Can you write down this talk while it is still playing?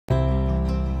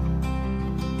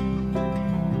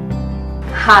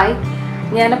Hi,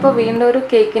 ഞാനിപ്പോൾ വീണ്ടും ഒരു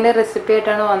കേക്കിൻ്റെ റെസിപ്പി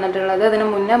ആയിട്ടാണ് വന്നിട്ടുള്ളത്. അതിന്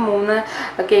മുന്നേ 3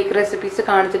 കേക്ക് റെസിപ്പീസ്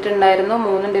കാണിച്ചിട്ടുണ്ടായിരുന്നു.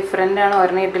 3 ഡിഫറെൻ്റ് ആണ്.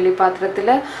 ഒരെണ്ണം ഇഡ്ഡലി പാത്രത്തിൽ,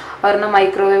 ഒരെണ്ണം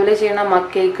മൈക്രോവേവിൽ ചെയ്യണ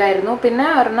മഗ് കേക്ക് ആയിരുന്നു, പിന്നെ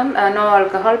ഒരെണ്ണം നോ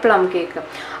ആൽക്കഹോൾ പ്ലം കേക്ക്.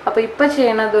 അപ്പോൾ ഇപ്പോൾ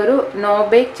ചെയ്യണത് ഒരു നോ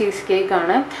ബേക്ക് ചീസ്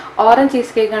കേക്കാണ്. ഓറഞ്ച്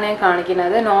ചീസ് കേക്കാണ് ഞാൻ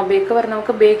കാണിക്കുന്നത്. നോ ബേക്ക് പറഞ്ഞാൽ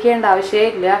നമുക്ക് ബേക്ക് ചെയ്യേണ്ട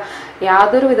ആവശ്യമില്ല,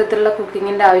 യാതൊരു വിധത്തിലുള്ള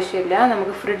കുക്കിങ്ങിൻ്റെ ആവശ്യമില്ല.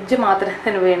 നമുക്ക് ഫ്രിഡ്ജ് മാത്രമേ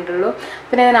അതിന് വേണ്ടുള്ളൂ.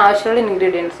 പിന്നെ അതിന് ആവശ്യമുള്ള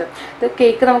ഇൻഗ്രീഡിയൻസ്, ഇത്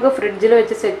കേക്ക് നമുക്ക് ഫ്രിഡ്ജിൽ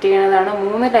വെച്ച് സെറ്റ് ചെയ്യുന്നതാണ്.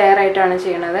 3 ലെയർ ആയിട്ടാണ്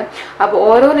ചെയ്യുന്നത്. അപ്പോൾ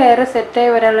ഓരോ ലെയർ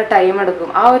സെറ്റായി വരാനുള്ള ടൈം എടുക്കും.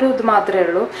 ആ ഒരു ഇത് മാത്രമേ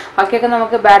ഉള്ളൂ. ബാക്കിയൊക്കെ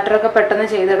നമുക്ക് ബാറ്ററൊക്കെ പെട്ടെന്ന്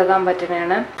ചെയ്തെടുക്കാൻ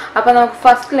പറ്റുന്നതാണ്. അപ്പോൾ നമുക്ക്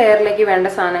ഫസ്റ്റ് ലെയറിലേക്ക് വേണ്ട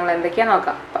സാധനങ്ങൾ എന്തൊക്കെയാണെന്ന്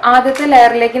നോക്കാം. ആദ്യത്തെ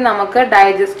ലെയറിലേക്ക് നമുക്ക്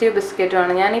ഡൈജസ്റ്റീവ് ബിസ്ക്കറ്റ്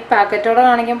വേണം. ഞാൻ ഈ പാക്കറ്റോടെ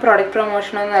കാണിക്കാൻ പ്രൊഡക്റ്റ്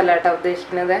പ്രൊമോഷനൊന്നും അല്ല കേട്ടോ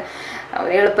ഉദ്ദേശിക്കുന്നത്,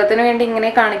 എളുപ്പത്തിന് വേണ്ടി ഇങ്ങനെ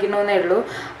കാണിക്കണമെന്നേ ഉള്ളൂ.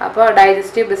 അപ്പോൾ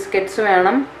ഡൈജസ്റ്റീവ് ബിസ്ക്കറ്റ്സ്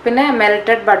വേണം, പിന്നെ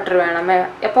മെൽറ്റഡ് ബട്ടർ വേണം.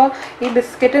 അപ്പോൾ ഈ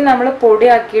ബിസ്ക്കറ്റ് നമ്മൾ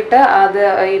പൊടിയാക്കിയിട്ട് അത്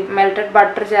ഈ മെൽറ്റഡ്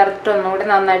ബട്ടർ ചേർത്തിട്ട് ഒന്നുകൂടി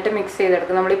നന്നായിട്ട് മിക്സ്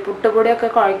ചെയ്തെടുക്കും. നമ്മൾ ഈ പുട്ടുപൊടിയൊക്കെ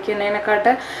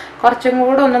കുഴക്കുന്നതിനെക്കാട്ട് കുറച്ചും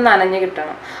കൂടെ ഒന്ന് നനഞ്ഞ്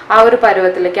കിട്ടണം ആ ഒരു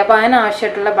പരുവത്തിലേക്ക്. അപ്പോൾ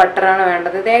അതിനാവശ്യമായിട്ടുള്ള ബട്ടറാണ്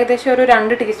വേണ്ടത്. ഇത് ഏകദേശം ഒരു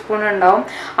 2 ടീസ്പൂൺ ഉണ്ടാവും.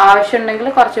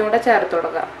 ആവശ്യമുണ്ടെങ്കിൽ കുറച്ചും കൂടെ ചേർത്ത്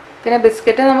കൊടുക്കുക. പിന്നെ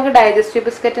ബിസ്ക്കറ്റ് നമുക്ക് ഡൈജസ്റ്റീവ്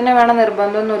ബിസ്ക്കറ്റിനെ വേണം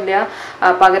നിർബന്ധമൊന്നുമില്ല.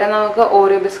 പകരം നമുക്ക്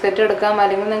ഓരോ ബിസ്ക്കറ്റ് എടുക്കാം,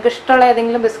 അല്ലെങ്കിൽ നിങ്ങൾക്ക് ഇഷ്ടമുള്ള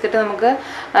ഏതെങ്കിലും ബിസ്ക്കറ്റ് നമുക്ക്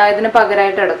ഇതിന്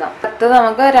പകരമായിട്ട് എടുക്കാം. അടുത്തത്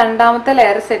നമുക്ക് രണ്ടാമത്തെ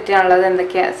ലെയർ സെറ്റ് ചെയ്യാനുള്ളത്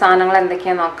സാധനങ്ങൾ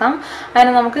എന്തൊക്കെയാണെന്ന് നോക്കാം.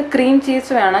 അതിന് നമുക്ക് ക്രീം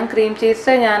ചീസ് വേണം. ക്രീം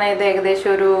ചീസ് ഞാൻ ഇത്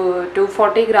ഏകദേശം ഒരു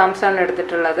 240 grams ആണ്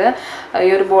എടുത്തിട്ടുള്ളത്.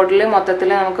 ഈ ഒരു ബോട്ടിൽ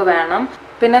മൊത്തത്തിൽ നമുക്ക് വേണം.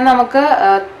 പിന്നെ നമുക്ക്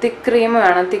തിക്ക് ക്രീം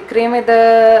വേണം. തിക്ക് ക്രീം ഇത്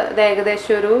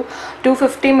ഏകദേശം ഒരു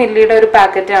 250 മില്ലിയുടെ ഒരു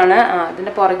പാക്കറ്റാണ്.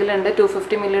 ഇതിൻ്റെ പുറകിലുണ്ട്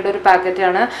 250 മില്ലിയുടെ ഒരു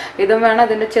പാക്കറ്റാണ്. ഇതും വേണം.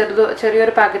 ഇതിൻ്റെ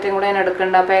ചെറിയൊരു പാക്കറ്റും കൂടെ ഞാൻ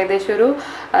എടുക്കുന്നുണ്ട്. അപ്പോൾ ഏകദേശം ഒരു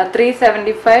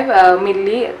 375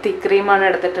 മില്ലി തിക്ക് ക്രീമാണ്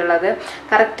എടുത്തിട്ടുള്ളത്.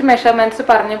 കറക്റ്റ് മെഷർമെൻറ്റ്സ്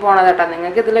പറഞ്ഞു പോണത് കേട്ടോ.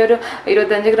 നിങ്ങൾക്ക് ഇതിലൊരു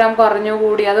 25 gram കുറഞ്ഞു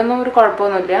കൂടി അതൊന്നും ഒരു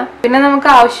കുഴപ്പമൊന്നുമില്ല. പിന്നെ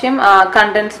നമുക്ക് ആവശ്യം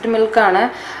കണ്ടൻസ്ഡ് മിൽക്കാണ്.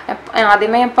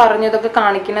 ആദ്യമേ ഞാൻ പറഞ്ഞതൊക്കെ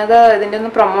കാണിക്കുന്നത് ഇതിൻ്റെ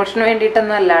ഒന്നും പ്രൊമോഷന്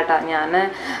വേണ്ടിയിട്ടൊന്നും അല്ല കേട്ടോ. ഞാൻ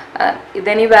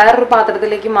ഇതിനി വേറൊരു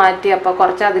പാത്രത്തിലേക്ക് മാറ്റി, അപ്പോൾ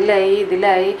കുറച്ച് അതിലായി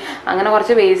ഇതിലായി അങ്ങനെ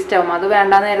കുറച്ച് വേസ്റ്റ് ആവും. അത്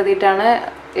വേണ്ടാന്ന് കരുതിയിട്ടാണ്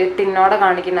ടിന്നോടെ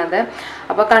കാണിക്കുന്നത്.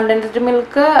 അപ്പോൾ കണ്ടൻസ്ഡ്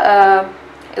മിൽക്ക്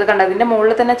ഇത് കണ്ട, ഇതിൻ്റെ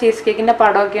മുകളിൽ തന്നെ ചീസ് കേക്കിൻ്റെ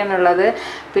പടമൊക്കെയാണ് ഉള്ളത്.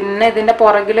 പിന്നെ ഇതിൻ്റെ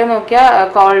പുറകിൽ നോക്കിയാൽ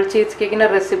കോൾഡ് ചീസ് കേക്കിൻ്റെ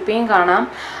റെസിപ്പിയും കാണാം.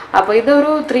 അപ്പോൾ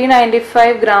ഇതൊരു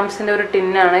 395 grams ഒരു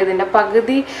ടിന്നാണ്. ഇതിൻ്റെ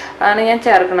പകുതി ആണ് ഞാൻ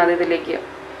ചേർക്കുന്നത് ഇതിലേക്ക്.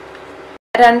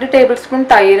 2 ടേബിൾ സ്പൂൺ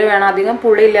തൈര് വേണം. അധികം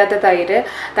പുളിയില്ലാത്ത തൈര്.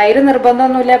 തൈര്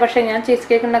നിർബന്ധമൊന്നുമില്ല, പക്ഷേ ഞാൻ ചീസ്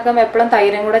കേക്ക് ഉണ്ടാക്കുമ്പോൾ എപ്പോഴും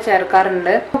തൈരും കൂടെ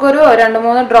ചേർക്കാറുണ്ട്. നമുക്കൊരു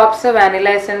 2-3 ഡ്രോപ്സ്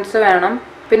വാനില എസൻസ് വേണം.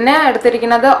 പിന്നെ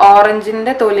എടുത്തിരിക്കുന്നത്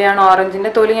ഓറഞ്ചിൻ്റെ തൊലിയാണ്. ഓറഞ്ചിൻ്റെ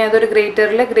തൊലി ഞാൻ ഇതൊരു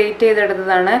ഗ്രേറ്ററിൽ ഗ്രേറ്റ്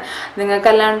ചെയ്തെടുത്തതാണ്.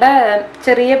 നിങ്ങൾക്കല്ലാണ്ട്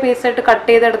ചെറിയ പീസായിട്ട് കട്ട്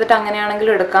ചെയ്തെടുത്തിട്ട്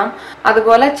അങ്ങനെയാണെങ്കിലും എടുക്കാം.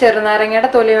 അതുപോലെ ചെറുനാരങ്ങയുടെ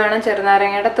തൊലി വേണം.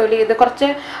 ചെറുനാരങ്ങയുടെ തൊലി ഇത് കുറച്ച്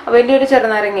വലിയൊരു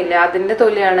ചെറുനാരങ്ങയില്ല, അതിൻ്റെ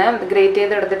തൊലിയാണ് ഗ്രേറ്റ്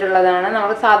ചെയ്തെടുത്തിട്ടുള്ളതാണ്.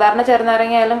 നമ്മൾ സാധാരണ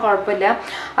ചെറുനാരങ്ങ ആയാലും കുഴപ്പമില്ല.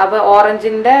 അപ്പോൾ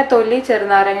ഓറഞ്ചിൻ്റെ തൊലി,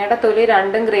 ചെറുനാരങ്ങയുടെ തൊലി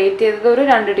രണ്ടും ഗ്രേറ്റ് ചെയ്തത് ഒരു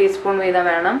 2 ടീസ്പൂൺ വീതം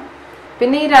വേണം.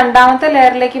 പിന്നെ ഈ രണ്ടാമത്തെ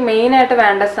ലെയറിലേക്ക് മെയിനായിട്ട്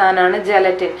വേണ്ട സാധനമാണ്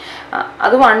ജെലറ്റിൻ.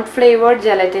 അത് അൺഫ്ലേവേർഡ്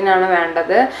ജെലറ്റിൻ ആണ്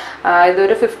വേണ്ടത്.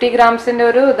 ഇതൊരു 50 grams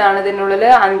ഒരു ഇതാണ്. ഇതിനുള്ളിൽ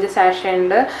 5 സാഷേ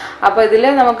ഉണ്ട്. അപ്പോൾ ഇതിൽ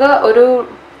നമുക്ക് ഒരു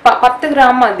 10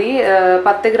 gram മതി.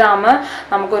 10 gram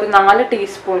നമുക്കൊരു 4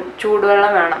 ടീസ്പൂൺ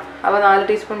ചൂടുവെള്ളം വേണം. അപ്പോൾ 4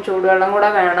 ടീസ്പൂൺ ചൂടുവെള്ളം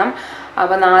കൂടെ വേണം.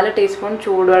 അപ്പോൾ 4 ടീസ്പൂൺ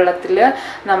ചൂടുവെള്ളത്തിൽ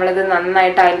നമ്മളിത്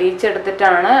നന്നായിട്ട്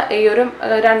അലിയിച്ചെടുത്തിട്ടാണ് ഈ ഒരു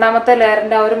രണ്ടാമത്തെ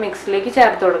ലെയറിൻ്റെ ആ ഒരു മിക്സിലേക്ക്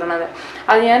ചേർത്ത് കൊടുക്കുന്നത്.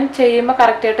 അത് ഞാൻ ചെയ്യുമ്പോൾ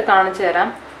കറക്റ്റായിട്ട് കാണിച്ചു തരാം.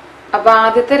 അപ്പോൾ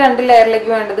ആദ്യത്തെ 2 ലെയറിലേക്ക്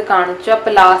വേണ്ടത് കാണിച്ചു.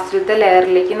 അപ്പോൾ ലാസ്റ്റത്തെ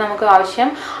ലെയറിലേക്ക് നമുക്ക് ആവശ്യം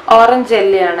ഓറഞ്ച്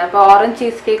ജെല്ലിയാണ്. അപ്പോൾ ഓറഞ്ച്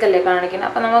ചീസ് കേക്ക് അല്ലേ കാണിക്കുന്നത്,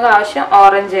 അപ്പോൾ നമുക്ക് ആവശ്യം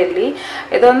ഓറഞ്ച് ജെല്ലി.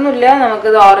 ഇതൊന്നുമില്ല,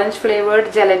 നമുക്കിത് ഓറഞ്ച് ഫ്ലേവേർഡ്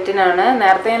ജെലറ്റിനാണ്.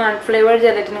 നേരത്തെ ഞാൻ അൺഫ്ലേവേർഡ്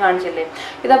ജെലറ്റിൻ കാണിച്ചില്ലേ,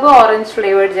 ഇതപ്പോൾ ഓറഞ്ച്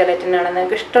ഫ്ലേവേർഡ് ജെലറ്റിനാണ്.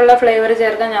 നിങ്ങൾക്ക് ഇഷ്ടമുള്ള ഫ്ലേവർ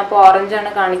ചേർക്കാൻ ഞാൻ ഇപ്പോൾ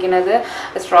ഓറഞ്ചാണ് കാണിക്കുന്നത്.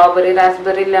 സ്ട്രോബെറി,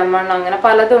 റാസ്ബെറി, ലെമൺ അങ്ങനെ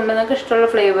പലതും ഉണ്ട്. നിങ്ങൾക്ക് ഇഷ്ടമുള്ള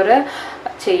ഫ്ലേവർ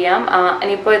ചെയ്യാം.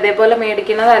 ഇനിയിപ്പോൾ ഇതേപോലെ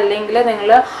മേടിക്കുന്നത് അല്ലെങ്കിൽ നിങ്ങൾ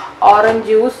ഓറഞ്ച്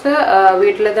ജ്യൂസ്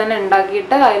വീട്ടിൽ തന്നെ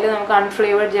ഉണ്ടാക്കിയിട്ട് അതിൽ നമുക്ക്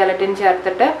അൺഫ്ലേവേർഡ് ജെലറ്റിൻ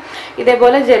ചേർത്തിട്ട്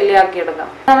ഇതേപോലെ ജെല്ലി ആക്കി എടുക്കാം.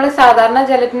 നമ്മൾ സാധാരണ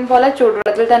ജെലറ്റിൻ പോലെ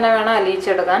ചൂടുവെള്ളത്തിൽ തന്നെ വേണം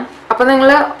അലിയിച്ചെടുക്കാൻ. അപ്പോൾ നിങ്ങൾ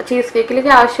ചീസ്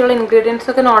കേക്കിലേക്ക് ആവശ്യമുള്ള ഇൻഗ്രീഡിയൻസ്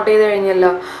ഒക്കെ നോട്ട് ചെയ്ത്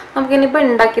കഴിഞ്ഞല്ലോ. നമുക്കിനിയിപ്പോൾ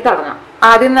ഉണ്ടാക്കി തുടങ്ങാം.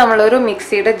 ആദ്യം നമ്മളൊരു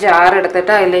മിക്സിയുടെ ജാർ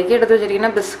എടുത്തിട്ട് അതിലേക്ക് എടുത്ത്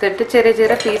വെച്ചിരിക്കുന്ന ബിസ്ക്കറ്റ് ചെറിയ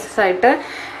ചെറിയ പീസസ് ആയിട്ട്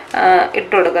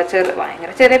ഇട്ട് കൊടുക്കുക. ഭയങ്കര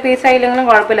ചെറിയ പീസ് ആയില്ലെങ്കിലും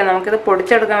കുഴപ്പമില്ല, നമുക്കിത്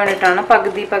പൊടിച്ചെടുക്കാൻ വേണ്ടിയിട്ടാണ്.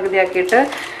 പകുതി ആക്കിയിട്ട്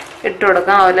ഇട്ട്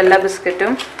കൊടുക്കാം അതിലെല്ലാ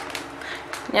ബിസ്ക്കറ്റും.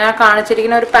 ഞാൻ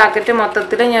കാണിച്ചിരിക്കുന്ന ഒരു പാക്കറ്റ്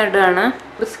മൊത്തത്തിൽ ഞാൻ ഇടുകയാണ്.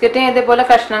 ബിസ്ക്കറ്റ് ഇതേപോലെ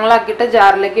കഷ്ണങ്ങളാക്കിയിട്ട്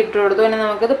ജാറിലേക്ക് ഇട്ട് കൊടുത്തു. ഇനി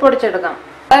നമുക്കിത് പൊടിച്ചെടുക്കാം.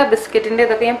 ബിസ്ക്കറ്റിൻ്റെ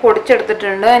ഇതൊക്കെ ഞാൻ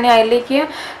പൊടിച്ചെടുത്തിട്ടുണ്ട്. ഇനി അതിലേക്ക്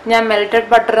ഞാൻ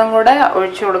മെൽറ്റഡ് ബട്ടറും കൂടെ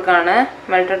ഒഴിച്ചു കൊടുക്കുകയാണ്.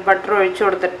 മെൽറ്റഡ് ബട്ടർ ഒഴിച്ചു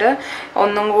കൊടുത്തിട്ട്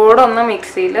ഒന്നും കൂടെ ഒന്ന്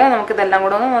മിക്സിയിൽ നമുക്കിതെല്ലാം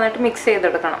കൂടെ ഒന്ന് നന്നായിട്ട് മിക്സ്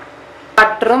ചെയ്തെടുക്കണം.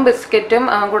 ബട്ടറും ബിസ്ക്കറ്റും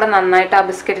കൂടെ നന്നായിട്ട് ആ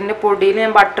ബിസ്ക്കറ്റിൻ്റെ പൊടിയിൽ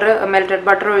ഞാൻ മെൽറ്റഡ്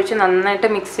ബട്ടർ ഒഴിച്ച് നന്നായിട്ട്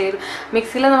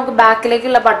മിക്സിയിൽ നമുക്ക്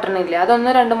ബാക്കിലേക്കുള്ള ബട്ടറിനില്ല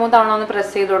അതൊന്ന് 2-3 തവണ ഒന്ന്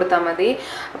പ്രസ് ചെയ്ത് കൊടുത്താൽ മതി.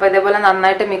 അപ്പോൾ ഇതേപോലെ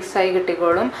നന്നായിട്ട് മിക്സായി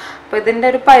കിട്ടിക്കോളും. അപ്പോൾ ഇതിൻ്റെ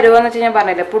ഒരു പരുവെന്ന് വെച്ചാൽ ഞാൻ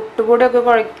പറഞ്ഞില്ലേ പുട്ടുപൊടിയൊക്കെ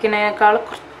കുഴക്കുന്നതിനേക്കാൾ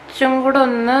കുറച്ചും കൂടെ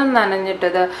ഒന്ന്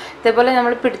നനഞ്ഞിട്ടത് ഇതേപോലെ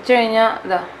നമ്മൾ പിടിച്ചു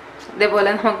കഴിഞ്ഞാൽ ഇതേപോലെ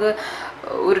നമുക്ക്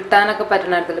ഉരുട്ടാനൊക്കെ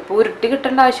പറ്റണമായിരുന്നില്ല. ഇപ്പോൾ ഉരുട്ടി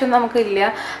കിട്ടേണ്ട ആവശ്യം നമുക്കില്ല.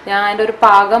 ഞാൻ അതിൻ്റെ ഒരു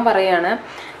പാകം പറയാണ്.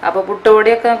 അപ്പോൾ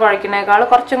പുട്ടുപൊടിയൊക്കെ കുഴക്കുന്നതിനേക്കാൾ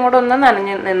കുറച്ചും കൂടെ ഒന്ന്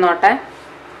നനഞ്ഞ് നിന്നോട്ടെ.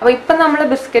 അപ്പോൾ ഇപ്പം നമ്മൾ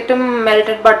ബിസ്ക്കറ്റും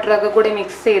മെൽറ്റഡ് ബട്ടറൊക്കെ കൂടി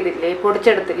മിക്സ് ചെയ്തില്ലേ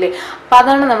പൊടിച്ചെടുത്തില്ലേ അപ്പോൾ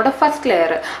അതാണ് നമ്മുടെ ഫസ്റ്റ്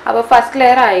ലെയർ. അപ്പോൾ ഫസ്റ്റ്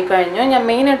ലെയർ ആയിക്കഴിഞ്ഞു. ഞാൻ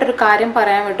മെയിനായിട്ടൊരു കാര്യം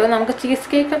പറയാൻ വിട്ടു. നമുക്ക് ചീസ്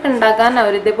കേക്കൊക്കെ ഉണ്ടാക്കാൻ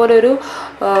ഇതേപോലെ ഒരു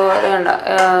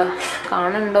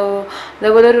കാണുന്നുണ്ടോ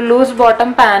ഇതേപോലെ ഒരു ലൂസ് ബോട്ടം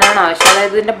പാനാണ് ആവശ്യം.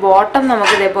 അതായത് ഇതിൻ്റെ ബോട്ടം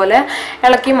നമുക്ക് ഇതേപോലെ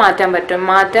ഇളക്കി മാറ്റാൻ പറ്റും.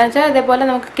 മാറ്റാൻ വെച്ചാൽ ഇതേപോലെ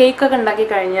നമുക്ക് കേക്കൊക്കെ ഉണ്ടാക്കി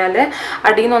കഴിഞ്ഞാൽ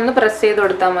അടിയിൽ നിന്ന് ഒന്ന് പ്രസ് ചെയ്ത്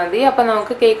കൊടുത്താൽ മതി. അപ്പോൾ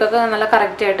നമുക്ക് കേക്കൊക്കെ നല്ല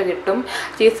കറക്റ്റായിട്ട് കിട്ടും.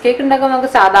 ചീസ് കേക്ക് ഉണ്ടാക്കാൻ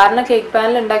നമുക്ക് സാധാരണ കേക്ക്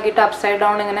പാനിൽ ഉണ്ടാക്കിയിട്ട് അപ്സൈഡ്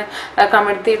ഡൗൺ ഇങ്ങനെ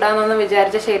കമിഴ്ത്തി ഇടാന്നൊന്നും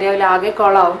വിചാരിച്ചാൽ ശരിയാവില്ല, ആകെ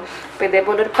കൊളാവും. അപ്പോൾ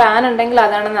ഇതേപോലെ ഒരു പാൻ ഉണ്ടെങ്കിൽ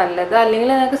അതാണ് നല്ലത്. അല്ലെങ്കിൽ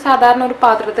നിങ്ങൾക്ക് സാധാരണ ഒരു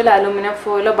പാത്രത്തിൽ അലൂമിനിയം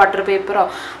ഫോയിലോ ബട്ടർ പേപ്പറോ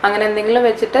അങ്ങനെ എന്തെങ്കിലും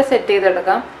വെച്ചിട്ട് സെറ്റ്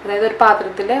ചെയ്തെടുക്കാം. അതായത് ഒരു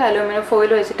പാത്രത്തിൽ അലൂമിനിയം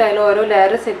ഫോയിൽ വെച്ചിട്ട് അതിൽ ഓരോ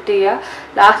ലെയർ സെറ്റ് ചെയ്യുക.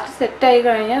 ലാസ്റ്റ് സെറ്റായി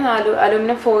കഴിഞ്ഞാൽ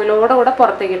അലൂമിനിയം ഫോയിലോടെ കൂടെ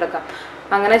പുറത്തേക്ക് എടുക്കാം.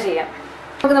 അങ്ങനെ ചെയ്യാം.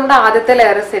 നമുക്ക് നമ്മുടെ ആദ്യത്തെ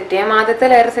ലെയർ സെറ്റ് ചെയ്യാം. ആദ്യത്തെ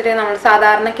ലെയർ സെറ്റ് ചെയ്യാൻ നമ്മൾ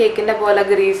സാധാരണ കേക്കിൻ്റെ പോലെ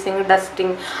ഗ്രീസിങ്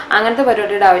ഡസ്റ്റിങ് അങ്ങനത്തെ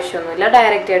പരിപാടിയുടെ ആവശ്യമൊന്നുമില്ല.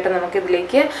 ഡയറക്റ്റ് ആയിട്ട് നമുക്ക്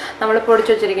ഇതിലേക്ക് നമ്മൾ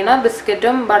പൊടിച്ചു വെച്ചിരിക്കുന്ന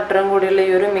ബിസ്ക്കറ്റും ബട്ടറും കൂടിയുള്ള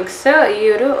ഈ ഒരു മിക്സ് ഈ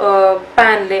ഒരു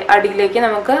പാനിലെ അടിയിലേക്ക്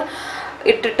നമുക്ക്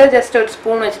ഇട്ടിട്ട് ജസ്റ്റ് ഒരു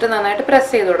സ്പൂൺ വെച്ചിട്ട് നന്നായിട്ട്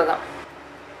പ്രസ് ചെയ്ത് കൊടുക്കാം.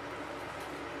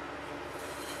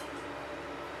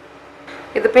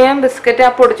 ഇതിപ്പോൾ ഞാൻ ബിസ്ക്കറ്റ്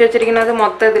ആ പൊടിച്ചു വെച്ചിരിക്കുന്നത്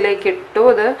മൊത്തം ഇതിലേക്ക് ഇട്ടു.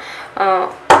 ഇത്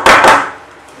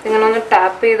ഇങ്ങനെ ഒന്ന്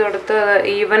ടാപ്പ് ചെയ്ത് കൊടുത്ത്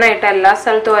ഈവനായിട്ട് എല്ലാ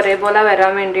സ്ഥലത്തും ഒരേപോലെ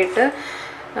വരാൻ വേണ്ടിയിട്ട്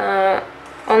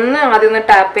ആദ്യം ഒന്ന്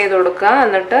ടാപ്പ് ചെയ്ത് കൊടുക്കുക.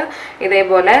 എന്നിട്ട്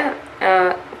ഇതേപോലെ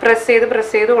പ്രസ്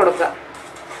ചെയ്ത് കൊടുക്കുക.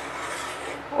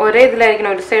 ഒരേ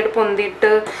ഇതിലായിരിക്കണം. ഒരു സൈഡ്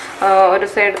പൊന്തിയിട്ട് ഒരു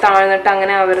സൈഡ് താഴ്ന്നിട്ട്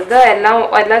അങ്ങനെ ആവരുത്.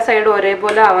 എല്ലാ സൈഡും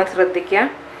ഒരേപോലെ ആവാൻ ശ്രദ്ധിക്കുക.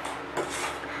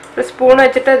 ഒരു സ്പൂൺ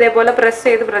വെച്ചിട്ട് ഇതേപോലെ പ്രസ്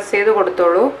ചെയ്ത്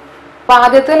കൊടുത്തോളൂ. അപ്പോൾ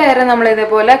ആദ്യത്തെ ലെയർ നമ്മൾ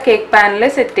ഇതേപോലെ കേക്ക് പാനിൽ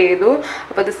സെറ്റ് ചെയ്തു.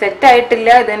 അപ്പോൾ ഇത് സെറ്റ് ആയിട്ടില്ല.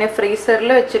 ഇതിനെ ഫ്രീസറിൽ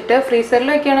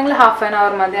വെക്കുകയാണെങ്കിൽ 1/2 an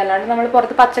hour മതി. അല്ലാണ്ട് നമ്മൾ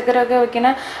പുറത്ത് പച്ചക്കറിയൊക്കെ വെക്കുന്ന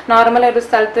നോർമൽ ഒരു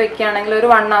സ്ഥലത്ത് വെക്കുകയാണെങ്കിൽ ഒരു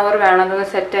 1 hour വേണം അതൊന്ന്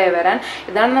സെറ്റായി വരാൻ.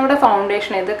 ഇതാണ് നമ്മുടെ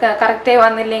ഫൗണ്ടേഷൻ. ഇത് കറക്റ്റായി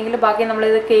വന്നില്ലെങ്കിൽ ബാക്കി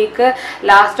നമ്മളിത് കേക്ക്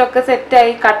ലാസ്റ്റൊക്കെ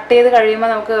സെറ്റായി കട്ട് ചെയ്ത്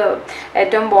കഴിയുമ്പോൾ നമുക്ക്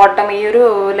ഏറ്റവും ബോട്ടം ഈ ഒരു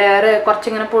ലെയർ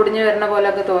കുറച്ചിങ്ങനെ പൊടിഞ്ഞു വരുന്ന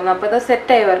പോലെയൊക്കെ തോന്നും. അപ്പോൾ ഇത്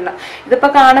സെറ്റായി വരണം.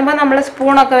 ഇതിപ്പോൾ കാണുമ്പോൾ നമ്മൾ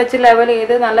സ്പൂണൊക്കെ വെച്ച് ലെവൽ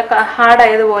ചെയ്ത് നല്ല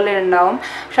ഹാർഡായതുപോലെ ഉണ്ടാവും.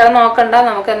 പക്ഷെ അത് നോക്കണ്ട.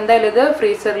 നമുക്ക് എന്തായാലും ഇത്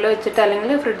ഫ്രീസറിൽ വെച്ചിട്ട്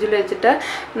അല്ലെങ്കിൽ ഫ്രിഡ്ജിൽ വെച്ചിട്ട്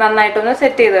നന്നായിട്ടൊന്ന്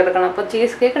സെറ്റ് ചെയ്തെടുക്കണം. അപ്പോൾ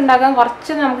ചീസ് കേക്ക് ഉണ്ടാക്കാൻ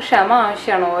കുറച്ച് നമുക്ക് ക്ഷമ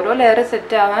ആവശ്യമാണ്. ഓരോ ലെയർ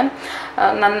സെറ്റ് ആവാൻ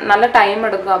നല്ല ടൈം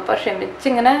എടുക്കും. അപ്പോൾ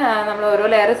ക്ഷമിച്ചിങ്ങനെ നമ്മൾ ഓരോ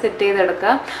ലെയർ സെറ്റ്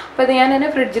ചെയ്തെടുക്കുക. അപ്പോൾ ഇത് ഞാൻ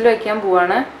ഫ്രിഡ്ജിൽ വെക്കാൻ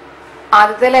പോവാണ്.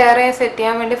 ആദ്യത്തെ ലെയർ സെറ്റ്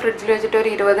ചെയ്യാൻ വേണ്ടി ഫ്രിഡ്ജിൽ വെച്ചിട്ട് ഒരു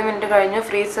 20 മിനിറ്റ് കഴിഞ്ഞു.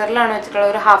 ഫ്രീസറിലാണ് വെച്ചിട്ടുള്ള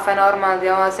ഒരു 1/2 an hour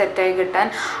മതിയാവും അത് സെറ്റായി കിട്ടാൻ.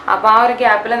 അപ്പോൾ ആ ഒരു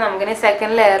ഗ്യാപ്പിൽ നമുക്കിനി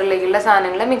സെക്കൻഡ് ലെയറിലേക്കുള്ള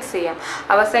സാധനങ്ങൾ മിക്സ് ചെയ്യാം.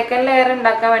 അപ്പോൾ സെക്കൻഡ് ലെയർ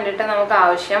ഉണ്ടാക്കാൻ വേണ്ടിയിട്ട് നമുക്ക്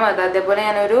ആവശ്യം അതേപോലെ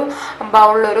ഞാനൊരു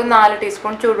ബൗളിൽ ഒരു 4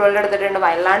 ടീസ്പൂൺ ചൂടുവെള്ളം എടുത്തിട്ടുണ്ട്.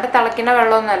 വല്ലാണ്ട് തിളയ്ക്കുന്ന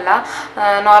വെള്ളമൊന്നുമല്ല,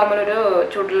 നോർമൽ ഒരു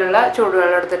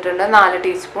ചൂടുവെള്ളം എടുത്തിട്ടുണ്ട് 4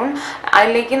 ടീസ്പൂൺ.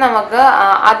 അതിലേക്ക്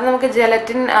നമുക്ക്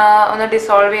ജെലറ്റിൻ ഒന്ന്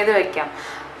ഡിസോൾവ് ചെയ്ത് വെക്കാം.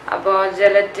 അപ്പോൾ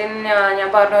ജെലറ്റിൻ ഞാൻ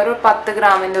പറഞ്ഞ ഒരു 10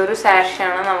 ഗ്രാമിൻ്റെ ഒരു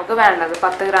സാഷയാണ് നമുക്ക് വേണ്ടത്.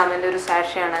 10 ഗ്രാമിൻ്റെ ഒരു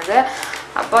സാഷയാണത്.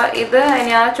 അപ്പോൾ ഇത്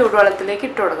ഇനി ആ ചൂടുവെള്ളത്തിലേക്ക്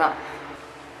ഇട്ട് കൊടുക്കാം.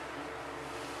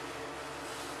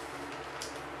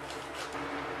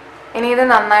 ഇനി ഇത്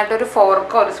നന്നായിട്ടൊരു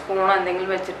ഫോർക്കോ ഒരു സ്പൂണോ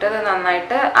എന്തെങ്കിലും വെച്ചിട്ട് ഇത്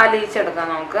നന്നായിട്ട്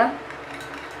അലിയിച്ചെടുക്കാം നമുക്ക്.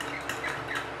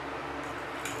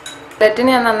 ജെലറ്റിൻ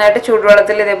ഞാൻ നന്നായിട്ട്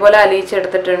ചൂടുവെള്ളത്തിൽ ഇതേപോലെ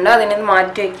അലിയിച്ചെടുത്തിട്ടുണ്ട്. അതിനെ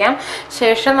മാറ്റി വയ്ക്കാം.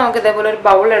 ശേഷം നമുക്ക് ഇതേപോലെ ഒരു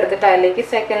ബൗൾ എടുത്തിട്ട് അതിലേക്ക്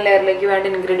സെക്കൻഡ് ലെയറിലേക്ക് വേണ്ട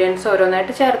ഇൻഗ്രീഡിയൻസ്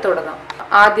ഓരോന്നായിട്ട് ചേർത്ത് കൊടുക്കാം.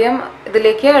 ആദ്യം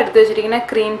ഇതിലേക്ക് എടുത്തു വെച്ചിരിക്കുന്ന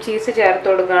ക്രീം ചീസ് ചേർത്ത്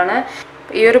കൊടുക്കുകയാണ്.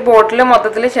 ഈ ഒരു ബോട്ടിൽ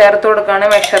മൊത്തത്തിൽ ചേർത്ത് കൊടുക്കുകയാണ്.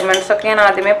 മെഷർമെൻറ്റ്സ് ഒക്കെ ഞാൻ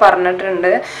ആദ്യമേ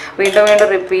പറഞ്ഞിട്ടുണ്ട്, വീണ്ടും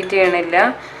റിപ്പീറ്റ് ചെയ്യണില്ല.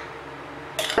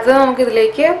 അത് നമുക്ക്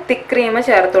ഇതിലേക്ക് തിക്ക് ക്രീം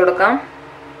ചേർത്ത് കൊടുക്കാം.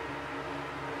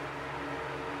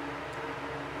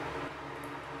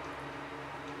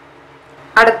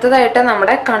 അടുത്തതായിട്ട്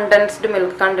നമ്മുടെ കണ്ടൻസ്ഡ്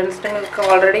മിൽക്ക്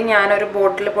ഓൾറെഡി ഞാനൊരു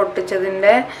ബോട്ടിൽ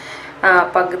പൊട്ടിച്ചതിൻ്റെ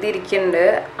പകുതി ഇരിക്കുന്നുണ്ട്.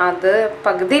 അത്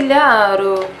പകുതിയില്ല,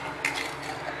 ഒരു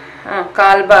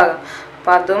 1/4 ഭാഗം.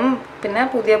 അപ്പം അതും പിന്നെ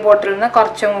പുതിയ ബോട്ടിലിൽ നിന്ന്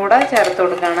കുറച്ചും കൂടെ ചേർത്ത്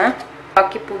കൊടുക്കുകയാണ്.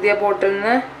 ബാക്കി പുതിയ ബോട്ടിലിൽ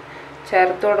നിന്ന്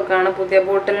ചേർത്ത് കൊടുക്കുകയാണ്. പുതിയ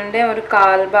ബോട്ടിലിൻ്റെ ഒരു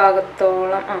 1/4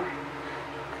 ഭാഗത്തോളം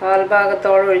 1/4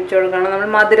 ഭാഗത്തോളം ഒഴിച്ചു കൊടുക്കണം. നമ്മൾ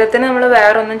മധുരത്തിന് നമ്മൾ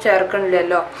വേറെ ഒന്നും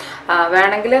ചേർക്കണില്ലല്ലോ.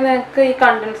 വേണമെങ്കിൽ നിങ്ങൾക്ക് ഈ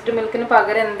കണ്ടൻസ്ഡ് മിൽക്കിന്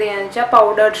പകരം എന്ത് ചെയ്യാന്ന് വെച്ചാൽ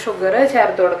പൗഡേർഡ് ഷുഗർ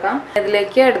ചേർത്ത് കൊടുക്കാം.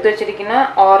 ഇതിലേക്ക് എടുത്തു വെച്ചിരിക്കുന്ന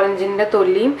ഓറഞ്ചിൻ്റെ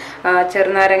തൊലിയും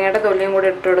ചെറുനാരങ്ങയുടെ തൊലിയും കൂടി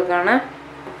ഇട്ട് കൊടുക്കുകയാണ്.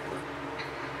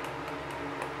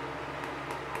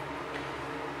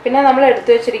 പിന്നെ നമ്മൾ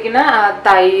എടുത്തു വെച്ചിരിക്കുന്ന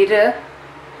തൈര്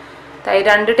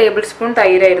 2 ടേബിൾ സ്പൂൺ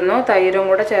തൈരായിരുന്നു. തൈരും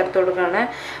കൂടെ ചേർത്ത് കൊടുക്കുകയാണ്.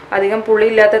 അധികം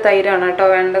പുളിയില്ലാത്ത തൈരാണ് കേട്ടോ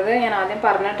വേണ്ടത്. ഞാൻ ആദ്യം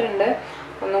പറഞ്ഞിട്ടുണ്ട്,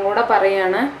 ഒന്നും കൂടെ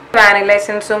പറയാണ്. വാനില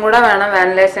എസൻസും കൂടെ വേണം.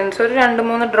 വാനില എസൻസ് ഒരു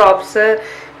 2-3 ഡ്രോപ്സ്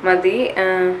മതി.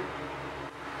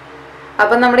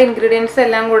 അപ്പം നമ്മുടെ ഇൻഗ്രീഡിയൻസ്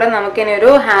എല്ലാം കൂടെ നമുക്കിനി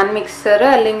ഒരു ഹാൻഡ് മിക്സർ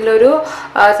അല്ലെങ്കിൽ ഒരു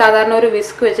സാധാരണ ഒരു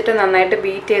വിസ്ക് വെച്ചിട്ട് നന്നായിട്ട്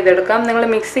ബീറ്റ് ചെയ്തെടുക്കാം. നിങ്ങൾ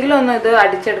മിക്സിയിലൊന്നും ഇത്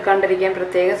അടിച്ചെടുക്കാണ്ടിരിക്കാൻ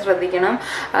പ്രത്യേകം ശ്രദ്ധിക്കണം.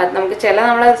 നമുക്ക്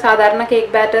നമ്മൾ സാധാരണ കേക്ക്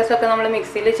ബാറ്റേഴ്സൊക്കെ നമ്മൾ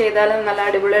മിക്സിയിൽ ചെയ്താലും നല്ല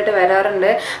അടിപൊളിയായിട്ട്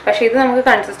വരാറുണ്ട്. പക്ഷേ ഇത് നമുക്ക്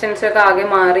കൺസിസ്റ്റൻസി ഒക്കെ ആകെ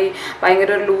മാറി ഭയങ്കര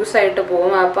ഒരു ലൂസായിട്ട്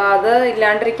പോകും. അപ്പോൾ അത്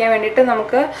ഇല്ലാണ്ടിരിക്കാൻ വേണ്ടിയിട്ട്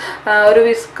നമുക്ക് ഒരു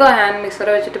വിസ്കോ ഹാൻഡ്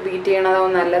മിക്സറോ വെച്ചിട്ട് ബീറ്റ്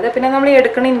ചെയ്യണതാവും നല്ലത്. പിന്നെ നമ്മൾ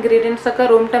എടുക്കുന്ന ഇൻഗ്രീഡിയൻസ് ഒക്കെ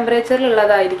റൂം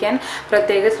ടെമ്പറേച്ചറിലുള്ളതായിരിക്കാൻ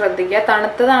പ്രത്യേകം ശ്രദ്ധിക്കുക.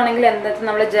 തണുത്തതാണെങ്കിൽ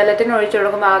നമ്മൾ ജലറ്റിൻ ഒഴിച്ചു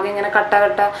കൊടുക്കുമ്പോൾ ആകെ ഇങ്ങനെ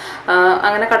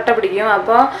അങ്ങനെ കട്ട പിടിക്കും.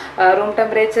 അപ്പോൾ റൂം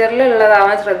ടെമ്പറേച്ചറിൽ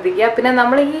ഉള്ളതാവാൻ ശ്രദ്ധിക്കുക. പിന്നെ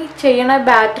നമ്മൾ ഈ ചെയ്യണ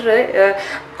ബാറ്റർ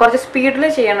കുറച്ച് സ്പീഡിൽ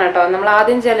ചെയ്യണം കേട്ടോ. നമ്മൾ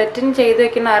ആദ്യം ജലറ്റിൻ ചെയ്ത്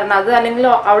വെക്കുന്ന കാരണം അത് അല്ലെങ്കിൽ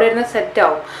അവിടെ ഇരുന്ന് സെറ്റ്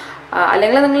ആവും.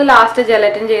 അല്ലെങ്കിൽ നിങ്ങൾ ലാസ്റ്റ്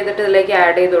ജലറ്റിൻ ചെയ്തിട്ട് ഇതിലേക്ക്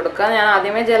ആഡ് ചെയ്ത് കൊടുക്കുക. ഞാൻ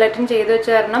ആദ്യമേ ജലറ്റിൻ ചെയ്ത് വെച്ച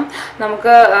കാരണം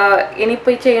നമുക്ക്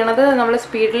ഇനിയിപ്പോൾ ഈ ചെയ്യണത് നമ്മൾ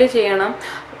സ്പീഡിൽ ചെയ്യണം.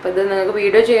 അപ്പോൾ ഇത് നിങ്ങൾക്ക്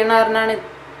വീഡിയോ ചെയ്യണ കാരണമാണ്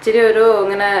ഇച്ചിരി ഒരു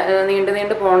ഇങ്ങനെ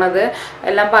നീണ്ടു പോണത്.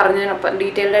 എല്ലാം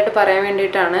ഡീറ്റെയിൽഡായിട്ട് പറയാൻ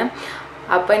വേണ്ടിയിട്ടാണ്.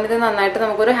 അപ്പോൾ ഇത് നന്നായിട്ട്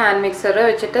നമുക്കൊരു ഹാൻഡ് മിക്സർ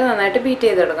വെച്ചിട്ട് നന്നായിട്ട് ബീറ്റ്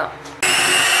ചെയ്തെടുക്കാം.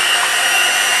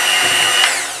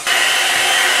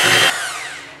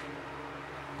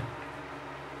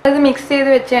 ഇത് മിക്സ് ചെയ്ത്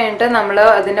വെച്ച് കഴിഞ്ഞിട്ട് നമ്മൾ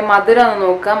അതിൻ്റെ മധുരം ഒന്ന്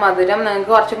നോക്കുക. മധുരം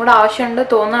നിങ്ങൾക്ക് കുറച്ചും കൂടെ ആവശ്യമുണ്ട്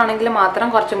തോന്നുകയാണെങ്കിൽ മാത്രം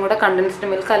കുറച്ചും കൂടെ കണ്ടൻസ്ഡ്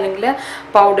മിൽക്ക് അല്ലെങ്കിൽ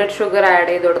പൗഡർഡ് ഷുഗർ ആഡ്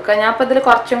ചെയ്ത് കൊടുക്കുക. ഞാൻ അപ്പോൾ ഇതിൽ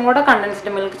കുറച്ചും കൂടെ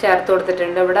കണ്ടൻസ്ഡ് മിൽക്ക് ചേർത്ത്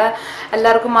കൊടുത്തിട്ടുണ്ട്. ഇവിടെ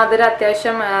എല്ലാവർക്കും മധുരം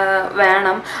അത്യാവശ്യം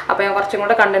വേണം. അപ്പോൾ ഞാൻ കുറച്ചും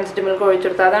കൂടെ കണ്ടൻസ്ഡ് മിൽക്ക് ഒഴിച്ചു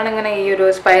കൊടുത്തു. അതാണ് ഇങ്ങനെ ഈ ഒരു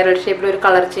സ്പൈറൽ ഷേപ്പിൽ ഒരു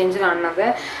കളർ ചേഞ്ച് കാണുന്നത്.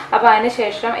 അപ്പോൾ അതിന്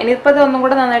ശേഷം ഇനിയിപ്പോൾ ഇത് ഒന്നും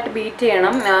കൂടെ നന്നായിട്ട് ബീറ്റ്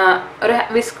ചെയ്യണം. ഒരു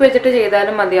വിസ്ക് വെച്ചിട്ട്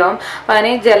ചെയ്താലും മതിയാവും. അപ്പോൾ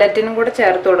അതിന് ജലറ്റിനും കൂടെ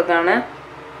ചേർത്ത് കൊടുക്കുകയാണ്.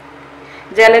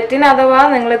 ജലറ്റിൻ അഥവാ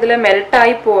നിങ്ങളിതിൽ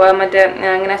മെൽട്ടായി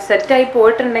ഇങ്ങനെ സെറ്റായി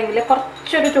പോയിട്ടുണ്ടെങ്കിൽ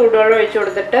കുറച്ചൊരു ചൂടുവെള്ളം ഒഴിച്ചു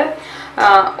കൊടുത്തിട്ട്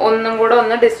ഒന്നും കൂടെ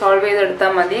ഒന്ന് ഡിസോൾവ്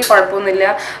ചെയ്തെടുത്താൽ മതി, കുഴപ്പമൊന്നുമില്ല.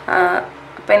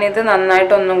 അപ്പം ഇനി ഇത്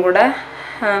നന്നായിട്ട് ഒന്നും കൂടെ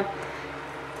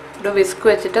ഒരു വിസ്ക്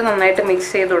വെച്ചിട്ട് നന്നായിട്ട്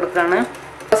മിക്സ് ചെയ്ത് കൊടുക്കുകയാണ്.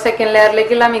 സെക്കൻഡ്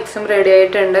ലെയറിലേക്കുള്ള മിക്സും റെഡി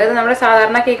ആയിട്ടുണ്ട്. ഇത് നമ്മുടെ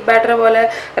സാധാരണ കേക്ക് ബാറ്റർ പോലെ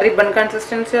റിബൺ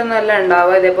കൺസിസ്റ്റൻസി ഒന്നും അല്ല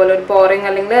ഉണ്ടാവുക. ഇതേപോലെ ഒരു പോറിങ്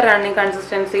അല്ലെങ്കിൽ റണ്ണിങ്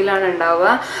കൺസിസ്റ്റൻസിയിലാണ് ഉണ്ടാവുക.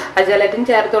 ജലറ്റിൻ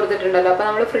ചേർത്ത് കൊടുത്തിട്ടുണ്ടല്ലോ. അപ്പോൾ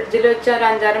നമ്മൾ ഫ്രിഡ്ജിൽ വെച്ച് ഒരു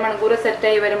 5-6 മണിക്കൂർ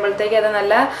സെറ്റായി വരുമ്പോഴത്തേക്ക് അത്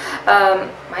നല്ല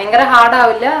ഭയങ്കര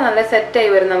ഹാർഡാവില്ല, നല്ല സെറ്റായി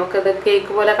വരും. നമുക്കിത്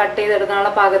കേക്ക് പോലെ കട്ട്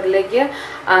ചെയ്തെടുക്കാനുള്ള പാകത്തിലേക്ക്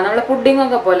നമ്മൾ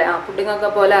പുഡിങ്ങൊക്കെ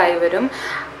പോലെ ആയി വരും.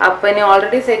 അപ്പം ഇനി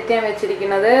ഓൾറെഡി സെറ്റ് ചെയ്യാൻ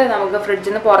വെച്ചിരിക്കുന്നത് നമുക്ക്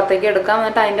ഫ്രിഡ്ജിൽ നിന്ന് പുറത്തേക്ക് എടുക്കാം.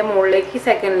 എന്നിട്ട് അതിൻ്റെ മുകളിലേക്ക്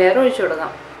സെക്കൻഡ് ലെയർ ഒഴിച്ചു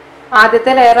കൊടുക്കാം.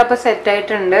 ആദ്യത്തെ ലെയർ അപ്പോൾ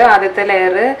സെറ്റായിട്ടുണ്ട്. ആദ്യത്തെ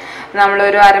ലെയർ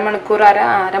നമ്മളൊരു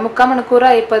മുക്കാൽ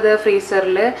മണിക്കൂറായി ഇപ്പോൾ ഇത്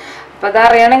ഫ്രീസറിൽ. അപ്പോൾ അത്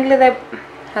അറിയണമെങ്കിൽ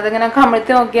അതിങ്ങനെ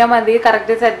കമിഴ്ത്തി നോക്കിയാൽ മതി.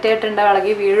 കറക്റ്റ് സെറ്റ് ആയിട്ടുണ്ട്,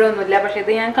 ഇളകി വീഴൊന്നുമില്ല. പക്ഷെ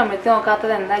ഇത് ഞാൻ കമിഴ്ത്തി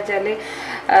നോക്കാത്തത് എന്താ വെച്ചാൽ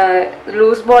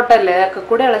ലൂസ് ബോട്ടല്ലേ, ഒക്കെ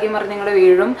കൂടെ ഇളകി മറിഞ്ഞ് ഇങ്ങോട്ട്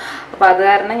വീഴും. അപ്പോൾ അത്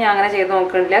കാരണം ഞാൻ അങ്ങനെ ചെയ്ത്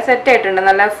നോക്കണില്ല. സെറ്റ് ആയിട്ടുണ്ട്,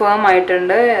 നല്ല ഫേം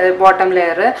ആയിട്ടുണ്ട് ബോട്ടം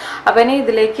ലെയർ. അപ്പോൾ ഇനി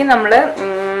ഇതിലേക്ക് നമ്മൾ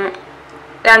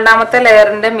രണ്ടാമത്തെ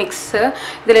ലെയറിൻ്റെ മിക്സ്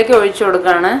ഇതിലേക്ക് ഒഴിച്ചു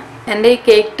കൊടുക്കുകയാണ്. എൻ്റെ ഈ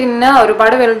കേക്ക് ടിന്ന്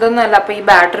ഒരുപാട് വലുതൊന്നും അല്ല. അപ്പോൾ ഈ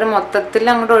ബാറ്ററി മൊത്തത്തിൽ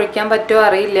അങ്ങോട്ട് ഒഴിക്കാൻ പറ്റുമോ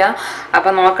അറിയില്ല.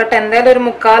 അപ്പം നോക്കട്ടെ. എന്തായാലും ഒരു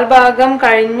 1/4 ഭാഗം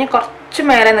കഴിഞ്ഞ് കുറച്ച്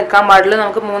മേലെ നിൽക്കാൻ പാടില്ല.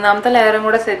 നമുക്ക് മൂന്നാമത്തെ ലെയറും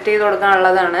കൂടെ സെറ്റ് ചെയ്ത്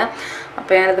കൊടുക്കാനുള്ളതാണ്.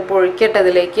 അപ്പോൾ ഞാനിത് ഒഴിക്കട്ടെ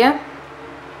ഇതിലേക്ക്.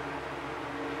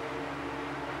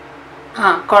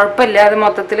 കുഴപ്പമില്ല, അത്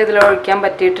മൊത്തത്തിൽ ഇതിൽ ഒഴിക്കാൻ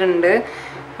പറ്റിയിട്ടുണ്ട്.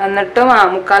 എന്നിട്ടും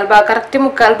കറക്റ്റ്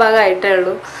 1/4 ഭാഗം ആയിട്ടേ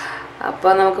ഉള്ളൂ.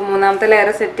 അപ്പോൾ നമുക്ക് മൂന്നാമത്തെ ലെയർ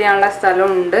സെറ്റ് ചെയ്യാനുള്ള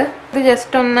സ്ഥലമുണ്ട്. ഇത്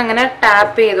ജസ്റ്റ് ഒന്ന് ഇങ്ങനെ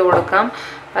ടാപ്പ് ചെയ്ത് കൊടുക്കാം.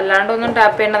 അല്ലാണ്ടൊന്നും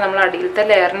ടാപ്പ് ചെയ്യേണ്ട, നമ്മൾ അടിയിലത്തെ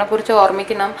ലെയറിനെ കുറിച്ച്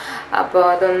ഓർമ്മിക്കണം. അപ്പോൾ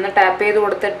അതൊന്ന് ടാപ്പ് ചെയ്ത്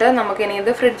കൊടുത്തിട്ട് നമുക്കിനി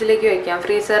ഇത് ഫ്രിഡ്ജിലേക്ക് വെക്കാം.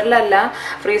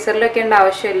 ഫ്രീസറിൽ വെക്കേണ്ട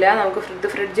ആവശ്യമില്ല. നമുക്ക്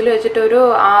ഫ്രിഡ്ജിൽ വെച്ചിട്ട് ഒരു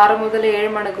 6 മുതൽ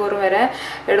 7 മണിക്കൂർ വരെ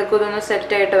എടുക്കും ഇതൊന്ന്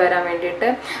സെറ്റായിട്ട് വരാൻ വേണ്ടിയിട്ട്.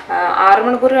 6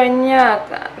 മണിക്കൂർ കഴിഞ്ഞ്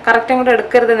കറക്റ്റ് അങ്ങോട്ട്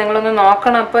എടുക്കരുത്, നിങ്ങളൊന്ന്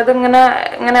നോക്കണം. അപ്പോൾ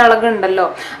ഇങ്ങനെ ഇളകുണ്ടല്ലോ,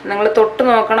 നിങ്ങൾ തൊട്ട്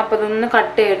നോക്കണം. അപ്പോൾ ഇതൊന്ന്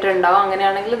കട്ട് ചെയ്തിട്ടുണ്ടാവും.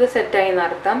 അങ്ങനെയാണെങ്കിൽ ഇത് സെറ്റായി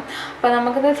എന്നർത്ഥം. അപ്പോൾ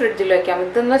നമുക്കിത് ഫ്രിഡ്ജിൽ വെക്കാം.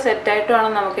 ഇതൊന്ന് സെറ്റായിട്ട്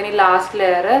വേണം നമുക്കിനി last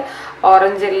layer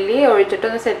orange jelly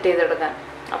ഒഴിച്ചിട്ടൊന്ന് set ചെയ്തെടുക്കാൻ.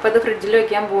 അപ്പോൾ ഇത് ഫ്രിഡ്ജിൽ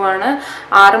വെക്കാൻ പോവാണ്.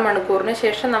 6 മണിക്കൂറിന്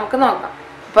ശേഷം നമുക്ക് നോക്കാം.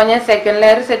 അപ്പോൾ ഞാൻ സെക്കൻഡ്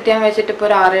ലെയർ സെറ്റ് ചെയ്യാൻ വെച്ചിട്ട് ഇപ്പോൾ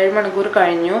ഒരു 6-7 മണിക്കൂർ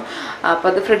കഴിഞ്ഞു. അപ്പോൾ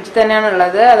അത് ഫ്രിഡ്ജിൽ തന്നെയാണ്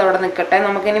ഉള്ളത്, അതവിടെ നിൽക്കട്ടെ.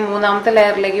 നമുക്കിനി മൂന്നാമത്തെ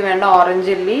ലെയറിലേക്ക് വേണ്ട ഓറഞ്ച്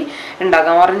ജെല്ലി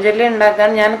ഉണ്ടാക്കാം. ഓറഞ്ച് ജെല്ലി ഉണ്ടാക്കാൻ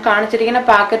ഞാൻ കാണിച്ചിരിക്കുന്ന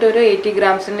പാക്കറ്റ് ഒരു 80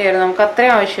 ഗ്രാംസിൻ്റെ ആയിരുന്നു. നമുക്ക്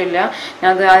അത്രയും ആവശ്യമില്ല. ഞാൻ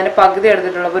അതിൻ്റെ പകുതി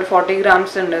എടുത്തിട്ടുള്ളൂ. അപ്പോൾ ഒരു 40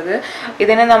 ഗ്രാംസ് ഉണ്ട് ഇത്.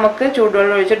 ഇതിനെ നമുക്ക്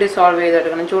ചൂടുവെള്ളം ഒഴിച്ച് ഡിസോൾവ്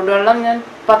ചെയ്തെടുക്കണം. ചൂടുവെള്ളം ഞാൻ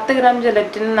 10 ഗ്രാം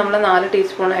ജലറ്റിന് നമ്മൾ 4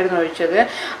 ടീസ്പൂൺ ആയിരുന്നു ഒഴിച്ചത്.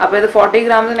 അപ്പോൾ ഇത് 40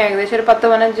 ഗ്രാംസിന് ഏകദേശം ഒരു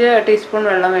 10-15 ടീസ്പൂൺ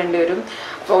വെള്ളം വേണ്ടി വരും.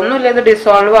 ഒന്നുമില്ല, ഇത്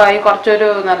ഡിസോൾവ് ആയി കുറച്ചൊരു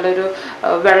നല്ലൊരു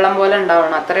വെള്ളം പോലെ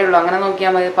ഉണ്ടാവണം, അത്രയേ ഉള്ളൂ. അങ്ങനെ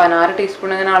നോക്കിയാൽ മതി. 16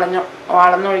 ടീസ്പൂൺ ഇങ്ങനെ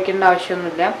വളർന്നൊഴിക്കേണ്ട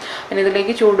ആവശ്യമൊന്നുമില്ല. പിന്നെ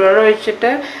ഇതിലേക്ക് ചൂടുവെള്ളം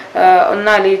ഒഴിച്ചിട്ട് ഒന്ന്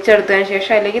അലിയിച്ചെടുത്തതിന്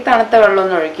ശേഷം അതിലേക്ക് തണുത്ത വെള്ളം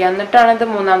ഒന്ന് ഒഴിക്കുക. എന്നിട്ടാണ് ഇത്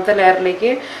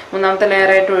മൂന്നാമത്തെ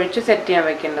ലെയറായിട്ട് ഒഴിച്ച് സെറ്റ് ചെയ്യാൻ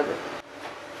വെക്കേണ്ടത്.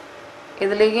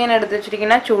 ഇതിലേക്ക് ഞാൻ എടുത്ത്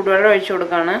വെച്ചിരിക്കുന്ന ചൂടുവെള്ളം ഒഴിച്ചു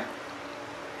കൊടുക്കുകയാണ്.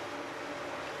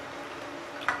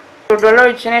 ചൂടുവെള്ളം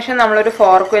ഒഴിച്ചതിന് ശേഷം നമ്മളൊരു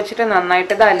ഫോർക്ക് വെച്ചിട്ട്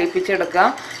നന്നായിട്ട് ഇത് അലിയിപ്പിച്ചെടുക്കുക.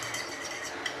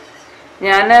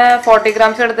 ഞാൻ 40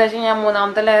 ഗ്രാംസ് എടുത്ത വെച്ചാൽ ഞാൻ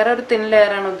മൂന്നാമത്തെ ലെയർ ഒരു തിൻ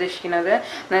ലെയറാണ് ഉദ്ദേശിക്കുന്നത്.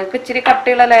 നിങ്ങൾക്ക് ഇച്ചിരി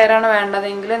കട്ടിയുള്ള ലെയറാണ്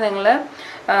വേണ്ടതെങ്കിൽ നിങ്ങൾ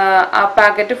ആ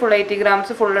പാക്കറ്റ് ഫുൾ 80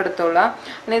 ഗ്രാംസ് ഫുൾ എടുത്തോളാം.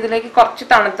 പിന്നെ ഇതിലേക്ക് കുറച്ച്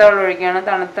തണുത്ത വെള്ളം ഒഴിക്കുകയാണ്.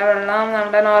 തണുത്ത വെള്ളം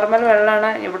നമ്മുടെ നോർമൽ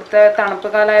വെള്ളമാണ്. ഇവിടുത്തെ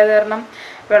തണുപ്പ് കാലമായത് കാരണം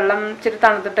വെള്ളം ഇച്ചിരി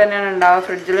തണുത്തിട്ട് തന്നെയാണ് ഉണ്ടാവുക,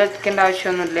 ഫ്രിഡ്ജിൽ വെക്കേണ്ട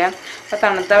ആവശ്യമൊന്നുമില്ല. അപ്പോൾ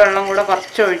തണുത്ത വെള്ളം കൂടെ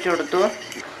കുറച്ച് ഒഴിച്ചു കൊടുത്തു.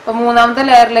 അപ്പോൾ മൂന്നാമത്തെ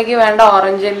ലെയറിലേക്ക് വേണ്ട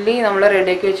ഓറഞ്ച് ജെല്ലി നമ്മൾ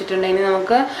റെഡിയാക്കി വെച്ചിട്ടുണ്ട്. ഇനി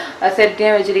നമുക്ക് സെറ്റ്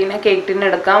ചെയ്യാൻ വെച്ചിരിക്കുന്ന കേക്ക് ടിൻ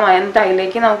എടുക്കാം. എന്നിട്ട്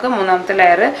അതിലേക്ക് നമുക്ക് മൂന്നാമത്തെ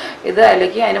ലെയർ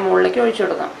അതിൻ്റെ മുകളിലേക്ക് ഒഴിച്ചു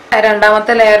കൊടുക്കാം.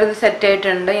 രണ്ടാമത്തെ ലെയർ ഇത് സെറ്റ്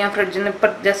ആയിട്ടുണ്ട്. ഞാൻ ഫ്രിഡ്ജിൽ നിന്ന്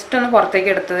ഇപ്പം ജസ്റ്റ് ഒന്ന് പുറത്തേക്ക്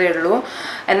എടുത്തതേ ഉള്ളൂ.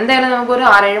 എന്തായാലും നമുക്കൊരു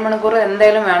 6-7 മണിക്കൂർ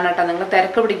എന്തായാലും വേണം കേട്ടോ. നിങ്ങൾ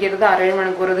തിരക്ക് പിടിക്കരുത്, 6-7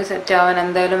 മണിക്കൂർ ഇത് സെറ്റ് ആവാൻ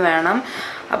എന്തായാലും വേണം.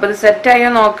 അപ്പോൾ ഇത് സെറ്റായോ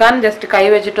നോക്കാൻ ജസ്റ്റ് കൈ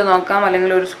വെച്ചിട്ട് നോക്കാം,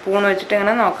 അല്ലെങ്കിൽ ഒരു സ്പൂൺ വെച്ചിട്ട്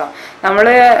ഇങ്ങനെ നോക്കാം. നമ്മൾ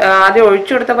ആദ്യം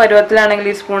ഒഴിച്ചു കൊടുത്ത പരുവത്തിലാണെങ്കിൽ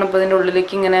ഈ സ്പൂൺ ഇപ്പോൾ ഇതിൻ്റെ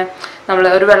ഉള്ളിലേക്ക് ഇങ്ങനെ നമ്മൾ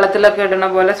ഒരു വെള്ളത്തിലൊക്കെ ഇടുന്ന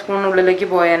പോലെ സ്പൂൺ ഉള്ളിലേക്ക്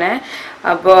പോയേനെ.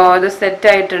 അപ്പോൾ ഇത്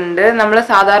സെറ്റായിട്ടുണ്ട്. നമ്മൾ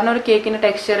സാധാരണ ഒരു കേക്കിൻ്റെ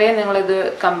ടെക്സ്ചറേ നിങ്ങളിത്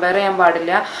കമ്പയർ ചെയ്യാൻ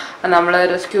പാടില്ല. നമ്മൾ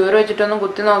ഒരു സ്ക്യൂർ വെച്ചിട്ടൊന്നും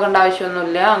കുത്തി നോക്കേണ്ട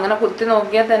ആവശ്യമൊന്നുമില്ല. അങ്ങനെ കുത്തി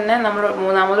നോക്കിയാൽ തന്നെ നമ്മൾ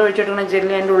മൂന്നാമത് ഒഴിച്ചിട്ടുള്ള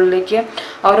ജെല്ലി അതിൻ്റെ ഉള്ളിലേക്ക്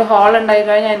ആ ഒരു ഹോൾ ഉണ്ടായി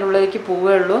കഴിഞ്ഞാൽ അതിൻ്റെ ഉള്ളിലേക്ക്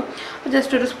പോവേ ഉള്ളൂ.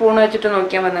 ജസ്റ്റ് ഒരു സ്പൂൺ വെച്ചിട്ട്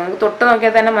നോക്കിയാൽ മതി. നിങ്ങൾക്ക് തൊട്ട്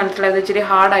നോക്കിയാൽ തന്നെ മനസ്സിലായത് ഇച്ചിരി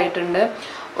ഹാർഡായിട്ടുണ്ട്.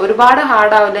 ഒരുപാട്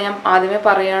ഹാർഡാവില്ല, ഞാൻ ആദ്യമേ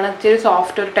പറയുകയാണ്. ഇച്ചിരി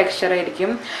സോഫ്റ്റ് ഒരു ടെക്സ്ചർ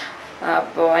ആയിരിക്കും.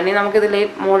 അപ്പോൾ ഇനി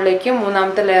നമുക്കിതിലേക്ക് മുകളിലേക്ക്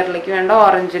മൂന്നാമത്തെ ലെയറിലേക്ക് വേണ്ട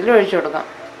ഓറഞ്ച് ജെല്ലി ഒഴിച്ചു കൊടുക്കാം.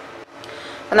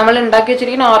 അപ്പം നമ്മൾ ഉണ്ടാക്കി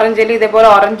വെച്ചിരിക്കുന്ന ഓറഞ്ച് ജെല്ലി ഇതേപോലെ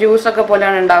ഓറഞ്ച് ജ്യൂസ് ഒക്കെ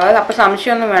പോലെയാണ് ഉണ്ടാവുക. അപ്പോൾ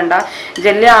സംശയമൊന്നും വേണ്ട,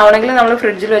 ജെല്ലി ആവണമെങ്കിൽ നമ്മൾ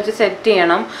ഫ്രിഡ്ജിൽ വെച്ച് സെറ്റ്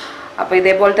ചെയ്യണം. അപ്പോൾ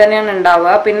ഇതേപോലെ തന്നെയാണ്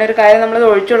ഉണ്ടാവുക. പിന്നെ ഒരു കാര്യം, നമ്മൾ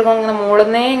ഒഴിച്ചു കൊടുക്കുമ്പോൾ ഇങ്ങനെ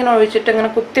മുകളിൽ ഇങ്ങനെ ഒഴിച്ചിട്ട്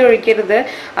ഇങ്ങനെ കുത്തി ഒഴിക്കരുത്.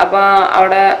 അപ്പോൾ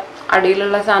അവിടെ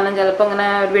അടിയിലുള്ള സാധനം ചിലപ്പോൾ ഇങ്ങനെ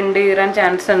വിണ്ട് കീറാൻ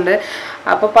ചാൻസ് ഉണ്ട്.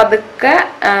 അപ്പോൾ പതുക്കെ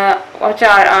കുറച്ച്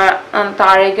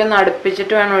താഴേക്കൊന്ന്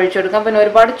അടുപ്പിച്ചിട്ട് വേണം ഒഴിച്ചു കൊടുക്കാം. പിന്നെ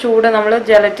ഒരുപാട് ചൂട്, നമ്മൾ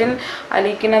ജെലറ്റിൻ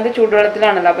അലിയിക്കുന്നത്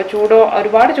ചൂടുവെള്ളത്തിലാണല്ലോ, അപ്പോൾ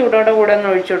ഒരുപാട് ചൂടോടെ കൂടെ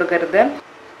ഒന്നും ഒഴിച്ചു കൊടുക്കരുത്.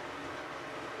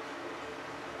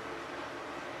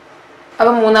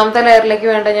 അപ്പോൾ മൂന്നാമത്തെ ലെയറിലേക്ക്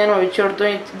വേണ്ട ഞാൻ ഒഴിച്ചു കൊടുത്തു.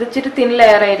 ഇത് ഇച്ചിരി തിൻ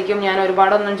ലെയർ ആയിരിക്കും. ഞാൻ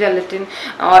ഒരുപാടൊന്നും ജെലറ്റിൻ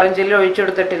ഓറഞ്ച് ജെല്ലി ഒഴിച്ചു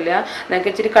കൊടുത്തിട്ടില്ല.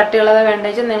 നിങ്ങൾക്ക് ഇച്ചിരി കട്ടിയുള്ളത്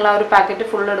വേണ്ടെങ്കിൽ നിങ്ങൾ ആ ഒരു പാക്കറ്റ്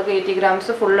ഫുൾ എടുക്കുക, 80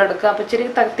 ഗ്രാംസ് ഫുൾ എടുക്കുക. അപ്പോൾ ഇച്ചിരി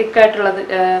തിക്കായിട്ടുള്ളത്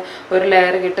ഒരു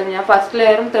ലെയർ കിട്ടും. ഞാൻ ഫസ്റ്റ്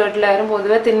ലെയറും തേർഡ് ലെയറും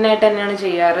പൊതുവെ തിന്നായിട്ട് തന്നെയാണ്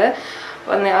ചെയ്യാറ്.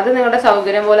 അത് നിങ്ങളുടെ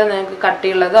സൗകര്യം പോലെ നിങ്ങൾക്ക്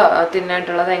കട്ടിയുള്ളതോ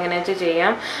തിന്നായിട്ടുള്ളതോ എങ്ങനെയാണെന്ന്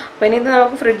ചെയ്യാം. അപ്പോൾ ഇനി ഇത്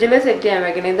നമുക്ക് ഫ്രിഡ്ജിൽ സെറ്റ് ചെയ്യാൻ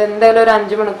വെക്കണം. ഇത് എന്തായാലും ഒരു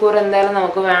 5 മണിക്കൂർ എന്തായാലും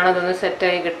നമുക്ക് വേണം ഇതൊന്ന്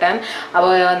സെറ്റായി കിട്ടാൻ. അപ്പോൾ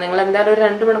നിങ്ങൾ എന്തായാലും ഒരു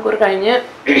 2 മണിക്കൂർ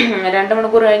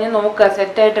കഴിഞ്ഞ് നോക്കുക,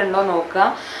 സെറ്റായിട്ടുണ്ടോ നോക്കുക.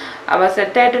 അപ്പോൾ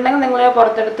സെറ്റായിട്ടുണ്ടെങ്കിൽ നിങ്ങൾ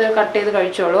പുറത്തെടുത്ത് കട്ട് ചെയ്ത്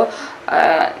കഴിച്ചോളൂ.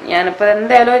 ഞാനിപ്പോൾ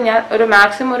എന്തായാലും ഒരു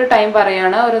മാക്സിമം ഒരു ടൈം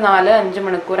പറയുകയാണ്, ഒരു 4-5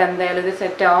 മണിക്കൂർ എന്തായാലും ഇത്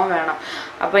സെറ്റ് ആവാൻ വേണം.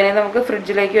 അപ്പോൾ ഇനി നമുക്ക്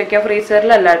ഫ്രിഡ്ജിലേക്ക് വെക്കാം,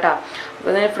 ഫ്രീസറിലല്ല കേട്ടോ.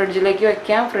 അപ്പോൾ ഇതിന് ഫ്രിഡ്ജിലേക്ക്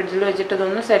വെക്കാം. ഫ്രിഡ്ജിൽ വെച്ചിട്ട്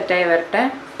ഇതൊന്ന് സെറ്റായി വരട്ടെ.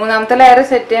 മൂന്നാമത്തെ ലെയർ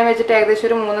സെറ്റ് ചെയ്യാൻ വെച്ചിട്ട് ഏകദേശം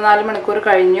ഒരു 3-4 മണിക്കൂർ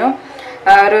കഴിഞ്ഞു.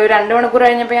 ഒരു 2 മണിക്കൂർ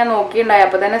കഴിഞ്ഞപ്പോൾ ഞാൻ നോക്കിയിട്ടുണ്ടായി,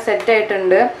 അപ്പോൾ തന്നെ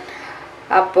സെറ്റായിട്ടുണ്ട്.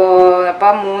 അപ്പോൾ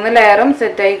 3 ലെയറും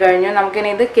സെറ്റായി കഴിഞ്ഞു.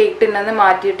 നമുക്കിനി ഇത് കേക്ക് ടിന്നിൽ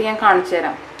മാറ്റിയിട്ട് ഞാൻ കാണിച്ചു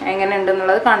തരാം, എങ്ങനെ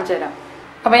ഉണ്ടെന്നുള്ളത് കാണിച്ചു തരാം.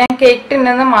 അപ്പോൾ ഞാൻ കേക്ക്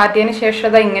ടിന്നിൽ മാറ്റിയതിന് ശേഷം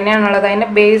അത് ഇങ്ങനെയാണുള്ളത്. അതിൻ്റെ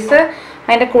ബേസ്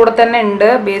അതിൻ്റെ കൂടെ തന്നെ ഉണ്ട്.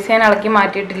 ബേസ് ഞാൻ ഇളക്കി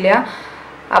മാറ്റിയിട്ടില്ല.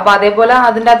 അപ്പോൾ അതേപോലെ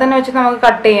അതിൻ്റെ അകത്ത് തന്നെ വെച്ച് നമുക്ക്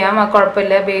കട്ട് ചെയ്യാം,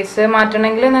 കുഴപ്പമില്ല. ബേസ്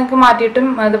മാറ്റണമെങ്കിൽ നിങ്ങൾക്ക് മാറ്റിയിട്ടും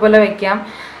അതുപോലെ വെക്കാം.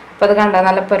 അപ്പോൾ അത് കണ്ടാൽ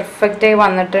നല്ല പെർഫെക്റ്റായി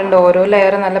വന്നിട്ടുണ്ട്. ഓരോ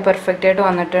ലെയർ നല്ല പെർഫെക്റ്റായിട്ട്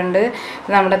വന്നിട്ടുണ്ട്.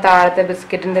 നമ്മുടെ താഴത്തെ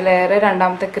ബിസ്ക്കറ്റിൻ്റെ ലെയർ,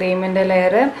 രണ്ടാമത്തെ ക്രീമിൻ്റെ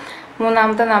ലെയർ,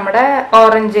 മൂന്നാമത്തെ നമ്മുടെ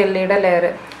ഓറഞ്ച് ജെല്ലിയുടെ ലെയർ,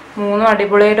 മൂന്നും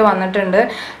അടിപൊളിയായിട്ട് വന്നിട്ടുണ്ട്.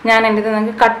 ഞാൻ എൻ്റെ ഇത്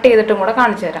നിങ്ങൾക്ക് കട്ട് ചെയ്തിട്ടും കൂടെ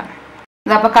കാണിച്ചു തരാം.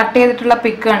 ഇതപ്പോൾ കട്ട് ചെയ്തിട്ടുള്ള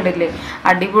പിക്ക് കണ്ടില്ലേ,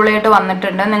 അടിപൊളിയായിട്ട്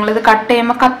വന്നിട്ടുണ്ട്. നിങ്ങളിത് കട്ട്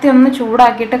ചെയ്യുമ്പോൾ കത്തി ഒന്ന്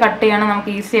ചൂടാക്കിയിട്ട് കട്ട് ചെയ്യണം.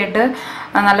 നമുക്ക് ഈസി ആയിട്ട്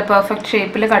നല്ല പെർഫെക്റ്റ്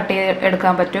ഷേപ്പിൽ കട്ട് ചെയ്ത്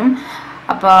എടുക്കാൻ പറ്റും.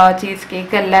 അപ്പോൾ ചീസ്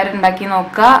കേക്ക് എല്ലാവരും ഉണ്ടാക്കി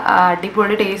നോക്കുക,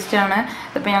 അടിപൊളി ടേസ്റ്റാണ്.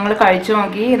 ഇപ്പോൾ ഞങ്ങൾ കഴിച്ചു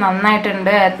നോക്കി,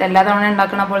 നന്നായിട്ടുണ്ട്. എല്ലാ തവണ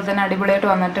ഉണ്ടാക്കുന്ന പോലെ തന്നെ അടിപൊളിയായിട്ട്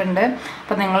വന്നിട്ടുണ്ട്.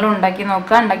 അപ്പോൾ നിങ്ങളും ഉണ്ടാക്കി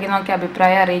നോക്കുക, ഉണ്ടാക്കി നോക്കി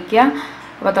അഭിപ്രായം അറിയിക്കുക.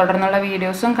 അപ്പോൾ തുടർന്നുള്ള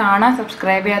വീഡിയോസും കാണാം.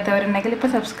 സബ്സ്ക്രൈബ് ചെയ്യാത്തവരുണ്ടെങ്കിൽ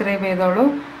ഇപ്പോൾ സബ്സ്ക്രൈബ് ചെയ്തോളൂ.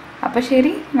 അപ്പോൾ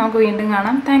ശരി, നമുക്ക് വീണ്ടും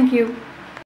കാണാം. താങ്ക്